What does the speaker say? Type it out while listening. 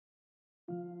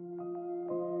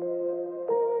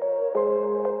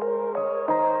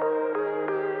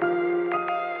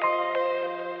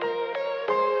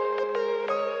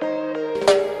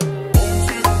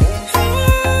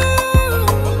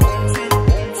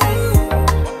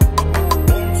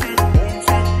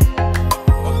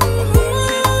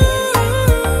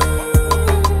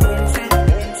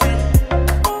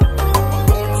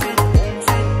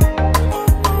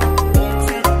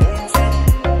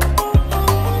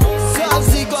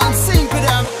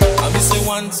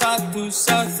1, 2,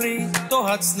 3, to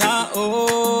hats na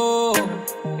oh.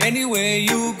 Anywhere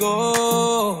you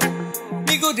go,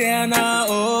 me go there na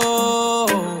oh.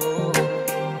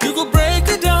 You go break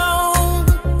it down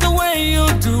the way you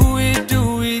do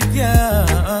it, yeah.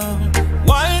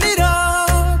 Wind it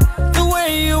up the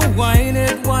way you whine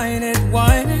it,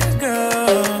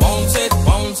 girl. Bounce it,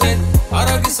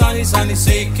 aragi sani,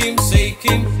 shake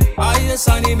him. Aya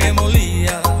sani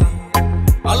memolia,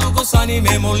 alugo sani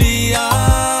memolia.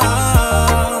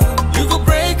 You go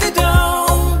break it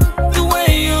down the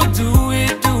way you do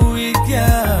it,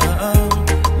 yeah.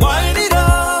 Wind it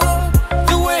up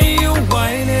the way you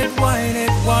whine it,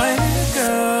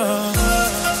 girl.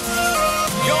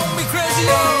 You make me crazy,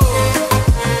 oh.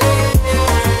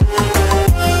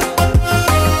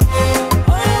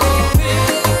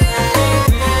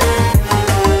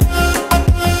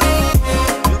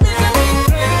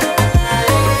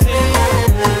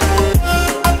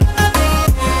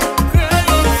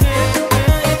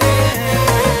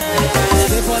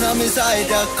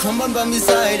 Come on by me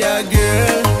side,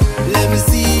 girl. Let me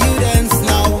see you dance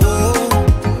now, oh.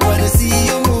 Wanna see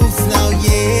your moves now,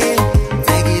 yeah.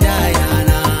 Take it higher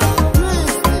now.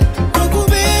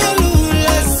 Kukubei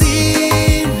lula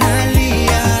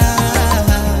sinalia.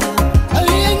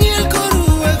 Aliangil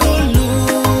koruwe golu.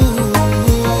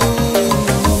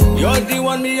 You're the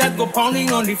one me at go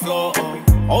pounding on the floor.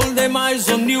 All them eyes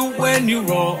on you when you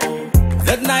roll.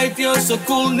 That night you're so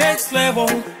cool, next level.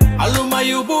 Aluma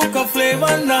you book a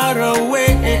flavor not away.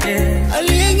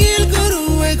 Aliangil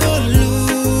koruwe golu.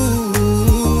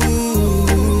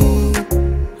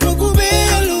 Kukubei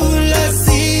lula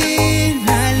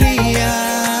sinalia.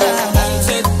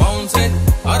 Bounce it,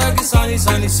 aragi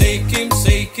sani, shake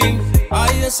him.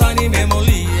 Aya sani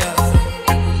memolia,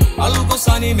 alugo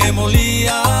sani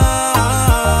memolia.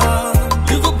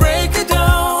 You go break it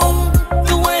down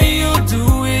the way you do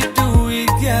it,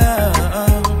 yeah.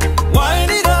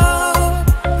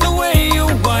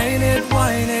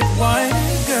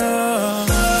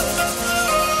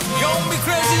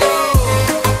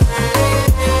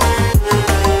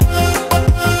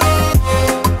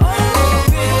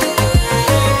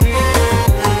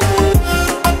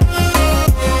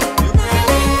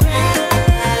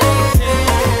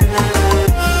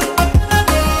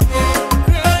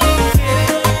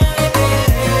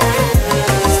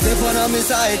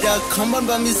 Come on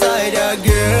by me side,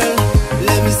 girl.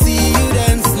 Let me